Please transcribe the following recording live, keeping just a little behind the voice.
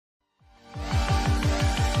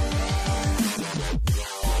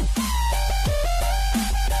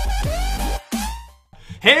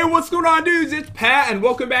Hey, what's going on, dudes? It's Pat, and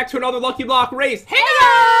welcome back to another Lucky Block race. Hey,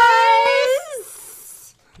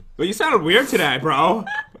 guys! Well, you sounded weird today, bro.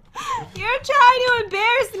 You're trying to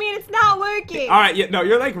embarrass me and it's not working. Alright, yeah, no,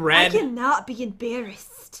 you're like red. I cannot be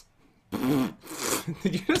embarrassed. Did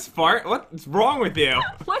you just fart? What's wrong with you?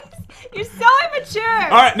 What? You're so immature.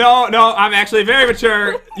 Alright, no, I'm actually very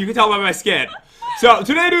mature. You can tell by my skin. So,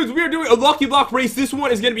 today, dudes, we are doing a Lucky Block race. This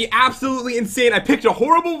one is going to be absolutely insane. I picked a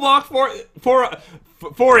horrible block for it.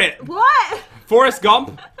 What? Forrest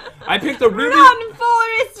Gump. I picked a really... Run,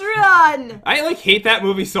 Forrest, run! I, like, hate that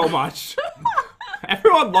movie so much.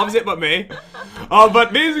 Everyone loves it but me.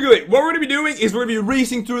 But basically, what we're going to be doing is we're going to be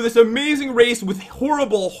racing through this amazing race with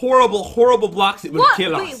horrible blocks that would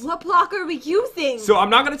kill us. Wait, what block are we using? So I'm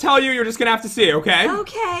not going to tell you, you're just going to have to see, okay?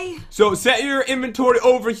 Okay. So set your inventory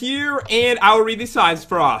over here, and I will read these signs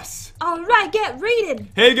for us. Alright, get reading.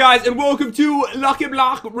 Hey guys, and welcome to Lucky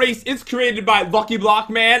Block Race. It's created by Lucky Block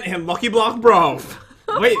Man and Lucky Block Bro.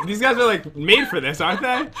 Wait, these guys are like made for this, aren't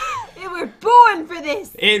they? They were born for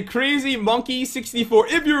this. And Crazy Monkey 64.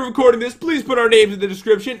 If you're recording this, please put our names in the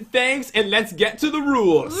description. Thanks, and let's get to the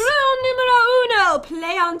rules. Rule numero uno,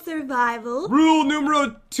 play on survival. Rule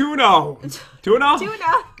numero tuno. Tuno?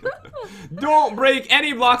 Tuna. Don't break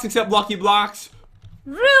any blocks except lucky blocks.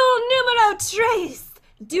 Rule numero tres.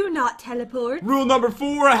 Do not teleport. Rule number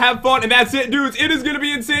 4, have fun, and that's it, dudes. It is going to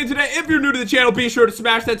be insane today. If you're new to the channel, be sure to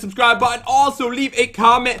smash that subscribe button. Also, leave a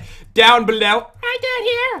comment down below. Right down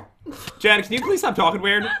here. Jen, can you please stop talking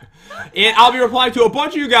weird? And I'll be replying to a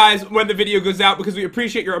bunch of you guys when the video goes out because we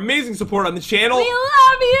appreciate your amazing support on the channel. We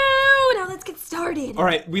love you! Now let's get started.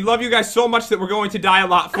 Alright, we love you guys so much that we're going to die a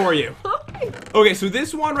lot for you. Okay, so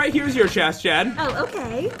this one right here is your chest, Jen. Oh,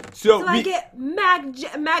 okay. So I get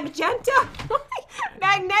magenta? Magenta?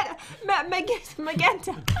 Magenta?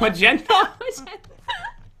 Magenta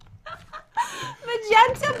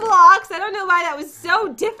blocks. I don't know why that was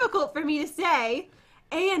so difficult for me to say.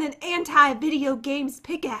 And an anti-video games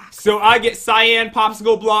pickaxe. So I get cyan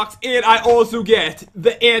popsicle blocks, and I also get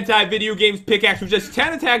the anti-video games pickaxe, which has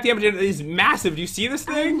 10 attack damage, and it is massive. Do you see this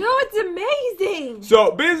thing? No, it's amazing.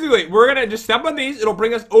 So basically, we're gonna just step on these. It'll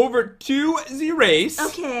bring us over to the race.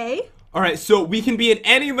 Okay. Alright, so we can be in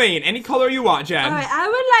any lane, any color you want, Jen. Alright, I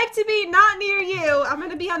would like to be not near you. I'm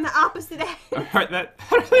gonna be on the opposite end. Alright, that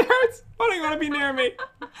really hurts. Why don't you want to be near me?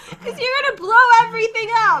 Because you're gonna blow everything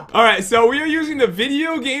up. Alright, so we are using the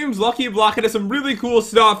video games Lucky Block. It has some really cool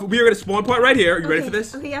stuff. We are gonna spawn point right here. Are you ready for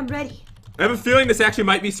this? Okay, I'm ready. I have a feeling this actually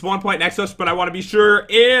might be spawn point next to us, but I want to be sure.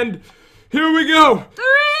 And here we go. 3,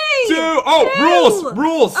 2,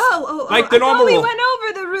 rules. Like the normal we rule. went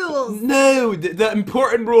over the rules. No, the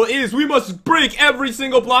important rule is we must break every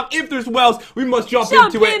single block. If there's wells, we must jump into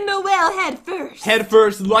it. Jump in the well head first. Head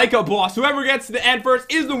first, like a boss. Whoever gets to the end first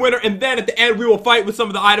is the winner, and then at the end we will fight with some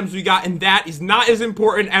of the items we got, and that is not as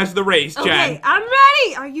important as the race, Jen. Okay, I'm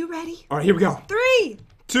ready. Are you ready? All right, here we go. 3,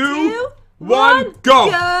 2, 1, go.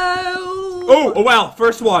 Oh, well,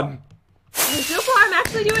 first one. So far, I'm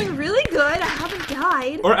actually doing really good. I haven't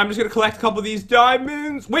died. Alright, I'm just gonna collect a couple of these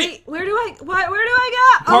diamonds. Wait, where do I go?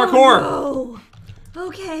 Parkour. Oh, no.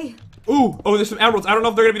 Okay. Ooh, oh, there's some emeralds. I don't know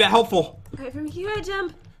if they're gonna be that helpful. Alright, from here I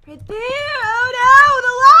jump right there. Oh no,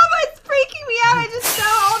 the lava is freaking me out. I just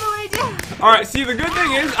fell all the way down. Alright, see, the good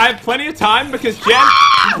thing is I have plenty of time because Jen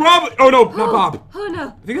probably. Oh no, not Bob. Oh no.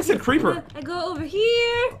 I think I said creeper. I go over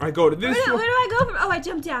here. Alright, go to this one. Where do I go from? Oh, I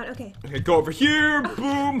jumped down. Okay. Okay, go over here.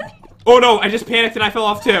 Boom. Oh no, I just panicked and I fell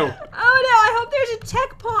off too. Oh no, I hope there's a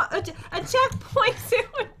checkpoint. A checkpoint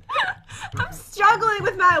soon. I'm struggling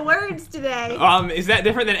with my words today. Is that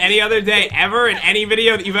different than any other day ever in any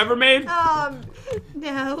video that you've ever made? No.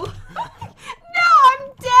 No, I'm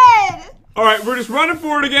dead. Alright, we're just running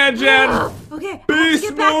forward again, Jen. Okay.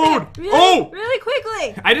 Beast mode. Really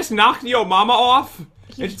quickly. I just knocked yo mama off.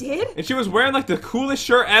 You did? And she was wearing like the coolest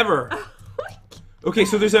shirt ever. Okay,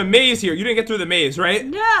 so there's a maze here. You didn't get through the maze, right?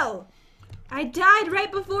 No. I died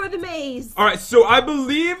right before the maze. Alright, so I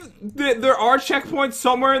believe that there are checkpoints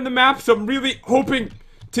somewhere in the map, so I'm really hoping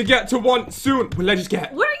to get to one soon. What did I just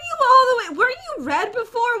get? Were you all the way? Were you red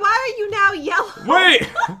before? Why are you now yellow? Wait!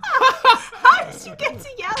 How did you get to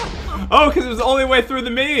yellow? Oh, because it was the only way through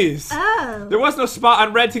the maze. Oh. There was no spot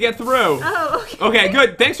on red to get through. Oh, okay. Okay,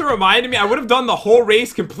 good. Thanks for reminding me. I would have done the whole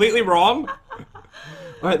race completely wrong.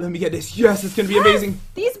 Alright, let me get this. Yes, it's gonna be amazing.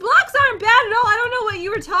 These blocks aren't bad at all. I don't know what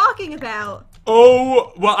you were talking about.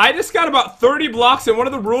 Oh, well, I just got about 30 blocks, and one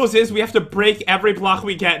of the rules is we have to break every block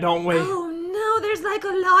we get, don't we? Oh, no, there's like a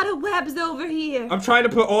lot of webs over here. I'm trying to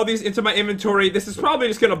put all these into my inventory. This is probably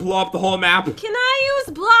just gonna blow up the whole map. Can I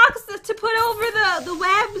use blocks to put over the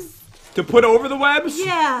webs? To put over the webs?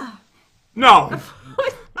 Yeah. No.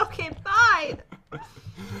 Okay, fine.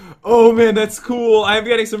 Oh man, that's cool. I'm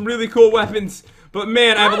getting some really cool weapons. But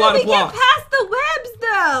man, I have a lot of blocks. How do we get past the webs,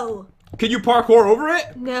 though? Can you parkour over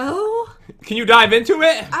it? No. Can you dive into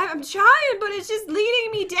it? I'm trying, but it's just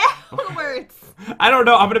leading me downwards. I don't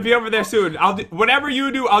know. I'm gonna be over there soon. Whatever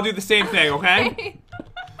you do, I'll do the same thing. Okay.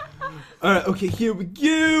 Alright, okay, here we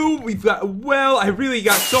go. We've got a well. I really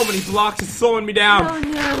got so many blocks. It's slowing me down. Oh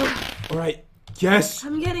no. Alright, yes.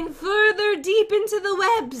 I'm getting further deep into the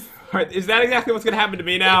webs. Alright, is that exactly what's gonna happen to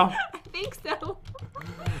me now? I think so.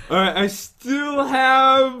 Alright, I still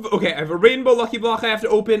have... Okay, I have a rainbow lucky block I have to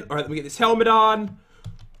open. Alright, let me get this helmet on.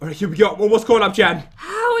 Alright, here we go. Well, what's going up, Jen?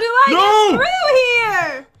 How do I get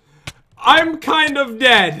through here? I'm kind of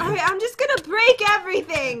dead. Alright, I'm just gonna break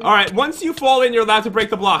everything. Alright, once you fall in, you're allowed to break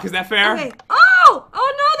the block. Is that fair? Okay. Oh!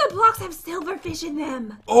 Oh no, the blocks have silverfish in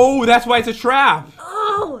them. Oh, that's why it's a trap.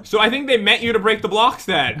 Oh. So I think they meant you to break the blocks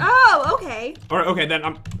then. Oh, okay. Alright, okay, then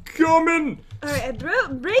I'm coming. Alright,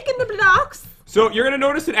 breaking the blocks. So you're gonna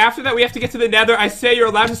notice that after that we have to get to the nether. I say you're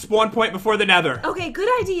allowed to spawn point before the nether. Okay, good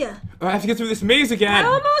idea. I have to get through this maze again. I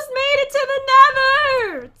almost made it to the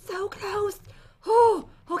nether. It's so close. Oh,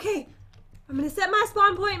 okay. I'm gonna set my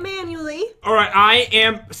spawn point manually. Alright, I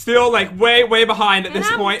am still like way behind at this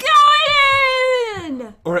point. I'm going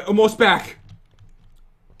in! Alright, almost back.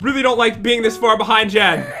 Really don't like being this far behind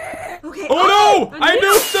Jen. Okay. Oh no! I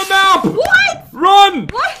nuked the map! What? Run!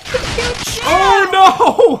 What did you do?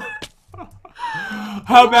 Oh no!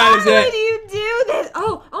 How bad is Why it? do you do this?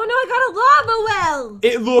 Oh no, I got a lava well.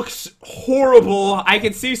 It looks horrible. I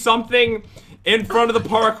can see something in front of the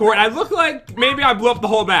parkour, and I look like maybe I blew up the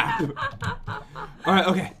whole map. Alright,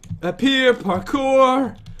 okay. Up here,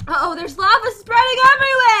 parkour. Uh-oh, there's lava spreading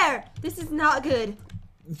everywhere. This is not good.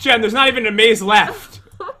 Jen, there's not even a maze left.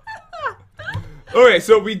 Okay,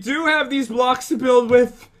 so we do have these blocks to build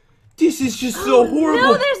with. This is just so horrible.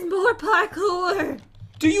 No, there's more parkour.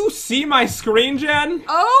 Do you see my screen, Jen?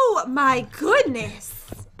 Oh my goodness.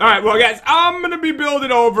 Alright, well guys, I'm gonna be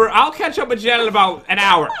building over. I'll catch up with Jen in about an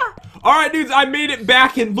hour. Alright, dudes, I made it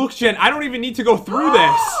back, and look, Jen, I don't even need to go through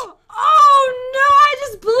this. Oh no, I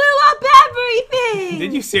just blew up everything.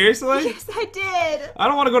 Did you seriously? Yes, I did. I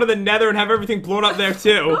don't want to go to the nether and have everything blown up there,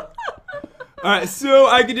 too. Alright, so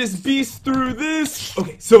I can just beast through this.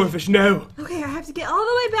 Okay, silverfish, no. Okay, I have to get all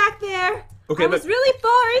the way back there. Okay, I was really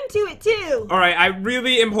far into it, too. Alright, I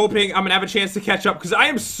really am hoping I'm gonna have a chance to catch up, because I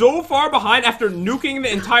am so far behind after nuking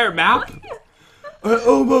the entire map.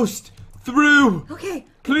 Almost through. Okay.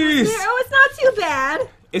 Please. Oh, it's not too bad.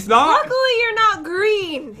 It's not? Luckily, you're not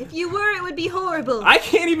green. If you were, it would be horrible. I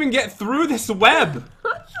can't even get through this web.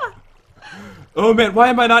 Oh man, why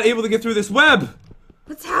am I not able to get through this web?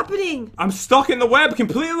 What's happening? I'm stuck in the web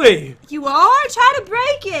completely. You are? Try to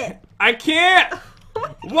break it. I can't.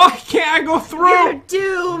 Why can't I go through? You're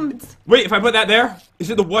doomed. Wait, if I put that there,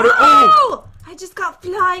 is it the water? Oh! I just got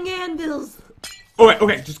flying anvils.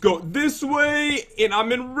 Okay, just go this way, and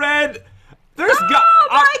I'm in red. There's Oh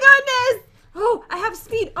my goodness! Oh, I have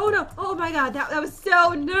speed. Oh no. Oh my god, that was so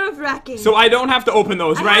nerve-wracking. So I don't have to open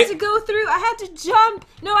those, I right? had to go through, I had to jump.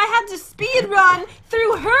 No, I had to speed run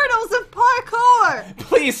through hurdles of parkour.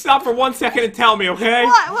 Please stop for 1 second and tell me, okay?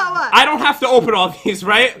 What? I don't have to open all these,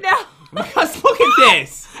 right? No. Because look at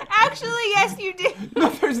this. Actually, yes, you did. No,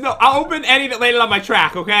 there's no. I'll open any that landed on my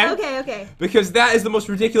track, okay? Okay. Because that is the most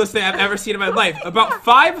ridiculous thing I've ever seen in my life. About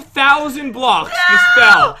 5,000 blocks No! just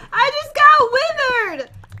fell. I just got withered.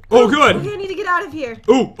 Oh, good. Okay, I need to get out of here.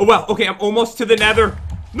 Oh, well, okay, I'm almost to the nether.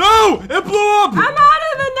 No! It blew up! I'm out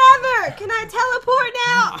of the nether. Can I teleport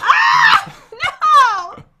now? Ah!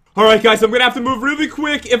 No! Alright, guys, I'm gonna have to move really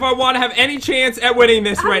quick if I want to have any chance at winning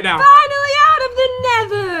this right now. Finally out of the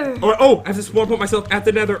nether. Oh, I have to spawn point myself at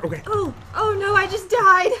the nether. Okay. Oh no, I just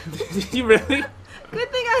died. Did you really?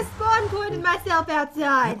 Good thing I spawn pointed myself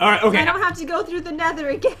outside. Alright, okay. I don't have to go through the nether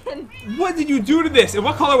again. What did you do to this? And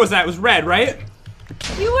what color was that? It was red, right?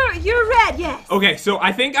 You're red, yes. Okay, so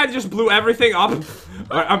I think I just blew everything up.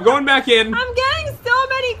 Alright, I'm going back in. I'm getting so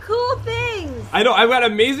many cool things. I know, I've got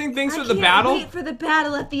amazing things for the battle. I can't wait for the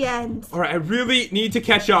battle at the end. Alright, I really need to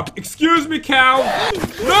catch up. Excuse me, cow.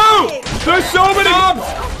 No! There's so many mobs!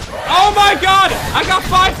 Oh my god! I got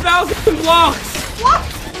 5,000 blocks! What?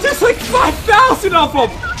 There's like 5,000 of them!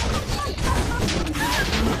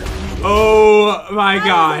 Oh my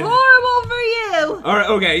god. That's horrible for you. Alright,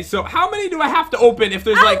 okay, so how many do I have to open if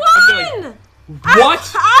there's like I a million? won!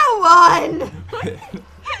 What? I won!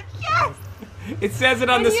 Yes! It says it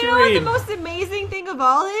on the You know screen. what the most amazing thing of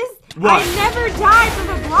all is? What? I never died from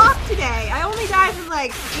a block today. I only died from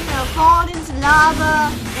like, falling into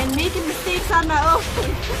lava and making mistakes on my own.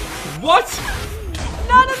 What?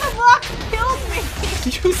 none of the blocks killed me. Do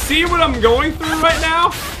you see what I'm going through right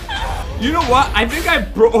now? You know what? I think I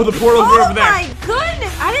broke. Oh, the portal's right over there. Oh my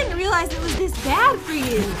goodness! I didn't realize it was this bad for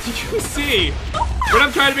you. Did you see what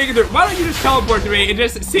I'm trying to make it through? Why don't you just teleport to me and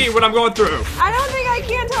just see what I'm going through? I don't think I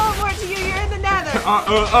can teleport to you. You're in the nether.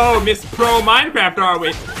 Oh, Miss Pro Minecraft, are we?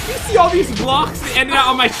 You see all these blocks that ended out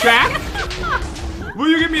on my track? Will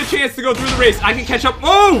you give me a chance to go through the race? I can catch up.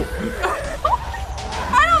 Oh!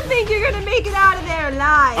 I don't think you're gonna make it out of there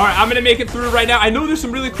alive. All right, I'm gonna make it through right now. I know there's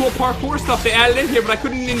some really cool parkour stuff they added in here, but I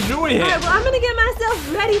couldn't enjoy it. All right, well, I'm gonna get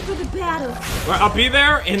myself ready for the battle. All right, I'll be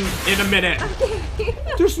there in a minute. Okay.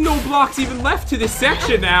 There's no blocks even left to this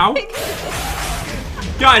section now.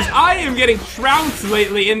 Guys, I am getting trounced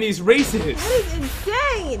lately in these races. That is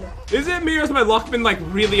insane. Is it me or has my luck been like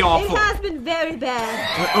really awful? It has been very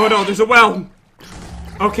bad. Oh no, there's a well.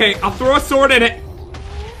 Okay, I'll throw a sword in it.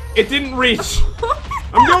 It didn't reach.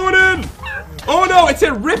 I'm going in. Oh no, it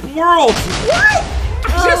said RIP World. What?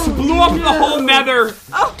 I just blew up the whole nether.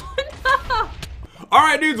 Oh no.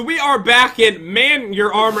 Alright dudes, we are back and man,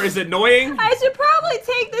 your armor is annoying. I should probably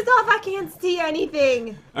take this off. I can't see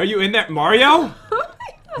anything. Are you in there? Mario?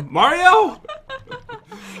 Mario?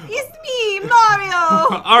 It's me,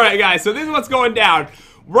 Mario. Alright guys, so this is what's going down.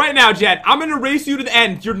 Right now, Jen, I'm gonna race you to the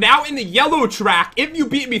end. You're now in the yellow track. If you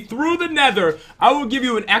beat me through the nether, I will give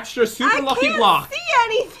you an extra super lucky block. I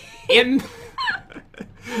can't see anything.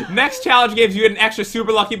 Next challenge gives you an extra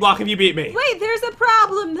super lucky block if you beat me. Wait, there's a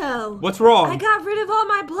problem though. What's wrong? I got rid of all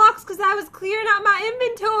my blocks because I was clearing out my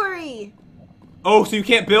inventory. Oh, so you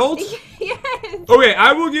can't build? Yes. Okay,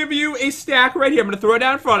 I will give you a stack right here. I'm gonna throw it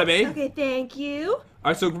down in front of me. Okay, thank you.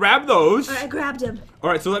 Alright, so grab those. Alright, I grabbed him.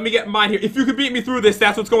 Alright, so let me get mine here. If you could beat me through this,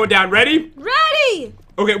 that's what's going down. Ready? Ready!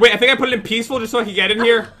 Okay, wait, I think I put it in peaceful just so I can get in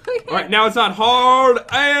here. Okay. Alright, now it's on hard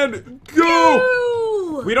and go!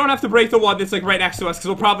 Go! We don't have to break the one that's like right next to us because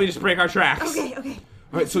we'll probably just break our tracks. Okay, okay.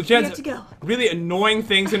 Alright, so We Jen's have to go. really annoying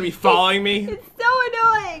thing's gonna be following me. It's so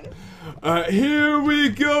annoying. Here we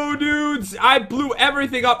go, dudes. I blew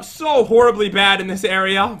everything up so horribly bad in this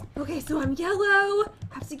area. Okay, so I'm yellow.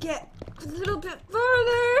 Have to get a little bit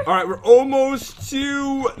further. Alright, we're almost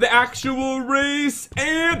to the actual race,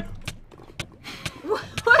 and What?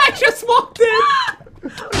 I just walked in!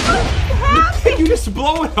 What happened? You just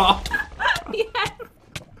blow it off. Yes.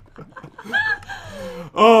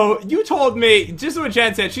 Oh, you told me, just what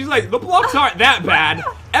Jen said, she's like, the blocks aren't that bad.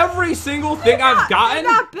 Every single thing I've gotten.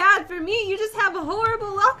 They're not bad for me. You just have a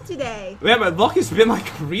horrible luck today. Man, my luck has been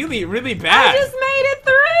like really, really bad. I just made it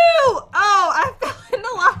through. Oh, I fell in the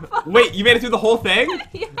lava. Wait, you made it through the whole thing?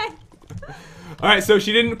 Yes. Alright, so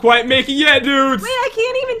she didn't quite make it yet, dudes. Wait, I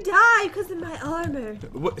can't even die because of my armor.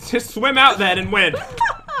 Just swim out then and win.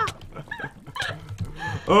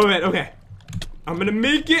 Oh man, okay. I'm gonna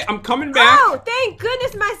make it. I'm coming back. Oh, thank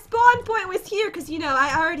goodness my spawn point was here because you know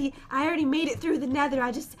I already made it through the nether.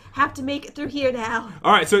 I just have to make it through here now.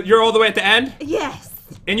 Alright, so you're all the way at the end? Yes.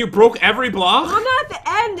 And you broke every block? I'm not at the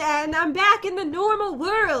end. I'm back in the normal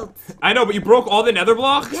world. I know, but you broke all the nether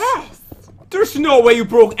blocks? Yes. There's no way you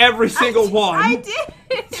broke every single one. I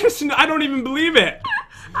did. There's no, I don't even believe it.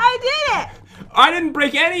 I did it. I didn't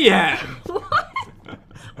break any yet. What?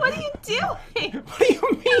 What are you doing? What do you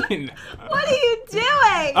mean? What are you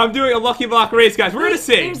doing? I'm doing a lucky block race, guys. We're gonna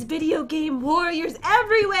see. There's video game warriors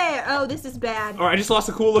everywhere. Oh, this is bad. Alright, I just lost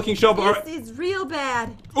a cool looking shovel. This is real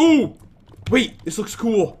bad. Ooh! Wait, this looks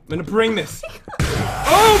cool. I'm gonna bring this.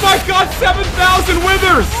 Oh my god, 7,000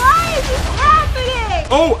 withers! Why is this happening?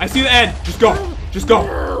 Oh, I see the end. Just go. Just go.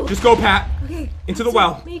 No. Just go, Pat. Okay. Into the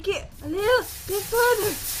well. Make it a little bit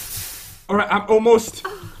further. Alright, I'm almost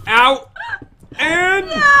out. And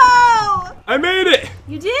No! I made it!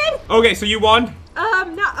 You did? Okay, so you won?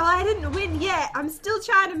 No, I didn't win yet. I'm still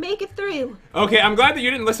trying to make it through. Okay, I'm glad that you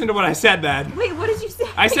didn't listen to what I said then. Wait, what did you say?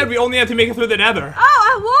 I said we only have to make it through the nether. Oh,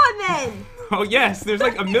 I won then. Oh yes, there's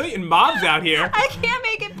like a million mobs out here. I can't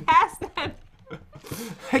make it past them.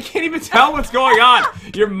 I can't even tell what's going on.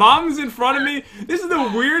 Your mom's in front of me. This is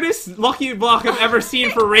the weirdest lucky block I've ever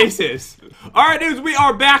seen for races. Alright dudes, we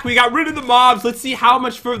are back. We got rid of the mobs. Let's see how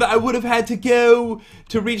much further I would have had to go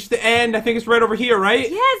to reach the end. I think it's right over here, right?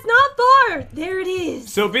 Yes, not far. There it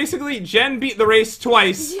is. So basically, Jen beat the race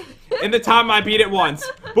twice, and the time I beat it once.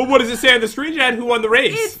 But what does it say on the screen, Jen? Who won the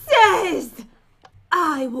race? It says,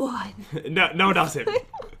 I won. No, it doesn't.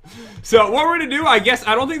 So what we're gonna do, I guess,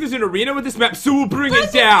 I don't think there's an arena with this map, so we'll bring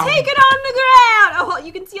Let's it down. just take it on the ground. Oh,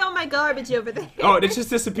 you can see all my garbage over there. Oh, it just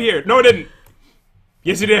disappeared. No, it didn't.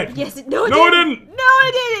 Yes, it did. Yes, it didn't. No, it didn't. No,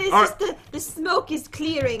 it didn't. It's All just the smoke is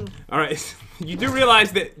clearing. All right, you do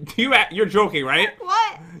realize that you're joking, right?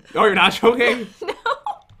 What? Oh, you're not joking? No.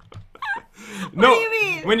 No, What do you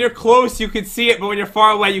mean? when you're close, you can see it, but when you're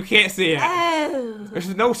far away, you can't see it. Oh.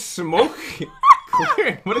 There's no smoke.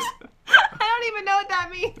 What is? I don't even know what that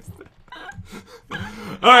means.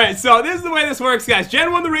 Alright, so this is the way this works, guys.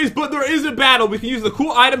 Jen won the race, but there is a battle. We can use the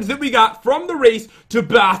cool items that we got from the race to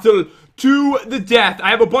battle to the death. I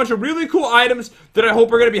have a bunch of really cool items that I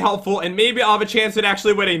hope are going to be helpful, and maybe I'll have a chance at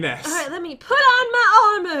actually winning this. Alright, let me put on my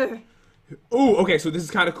armor. Ooh, okay, so this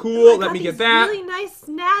is kind of cool. Let me get that. Really nice,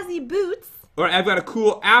 snazzy boots. Alright, I've got a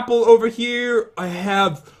cool apple over here. I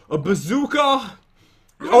have a bazooka.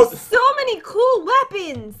 So many cool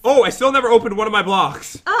weapons. Oh, I still never opened one of my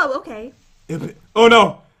blocks. Oh, okay. Oh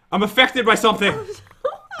no, I'm affected by something.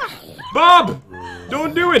 Bob,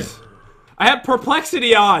 don't do it. I have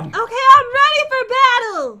perplexity on. Okay, I'm ready for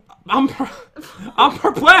battle. I'm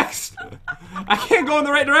perplexed. I can't go in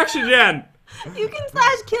the right direction, Jen. You can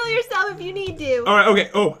 /kill yourself if you need to. Alright,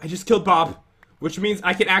 okay. Oh, I just killed Bob, which means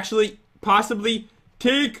I can actually possibly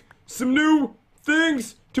take some new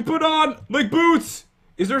things to put on, like boots.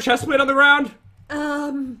 Is there a chest plate on the ground?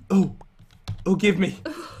 Oh, give me.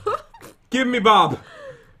 Give me, Bob.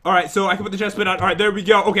 Alright, so I can put the chest plate on. Alright, there we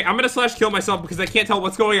go. Okay, I'm gonna /kill myself because I can't tell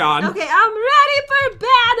what's going on. Okay, I'm ready for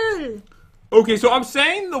battle. Okay, so I'm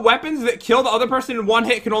saying the weapons that kill the other person in one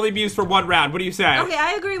hit can only be used for 1 round. What do you say? Okay,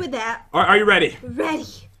 I agree with that. Are you ready? Ready.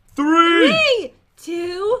 3,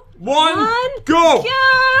 2, 1, go! Go!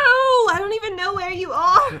 I don't even know where you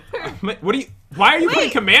are. What are you? Why are you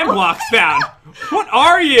putting command blocks down? What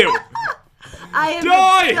are you? I am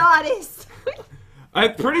Die! a goddess.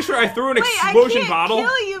 I'm pretty sure I threw an explosion bottle. I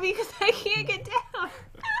can't kill you because I can't get down.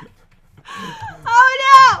 Oh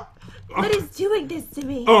no! What is doing this to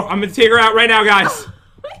me? Oh, I'm gonna take her out right now, guys.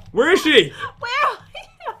 Where is she? Where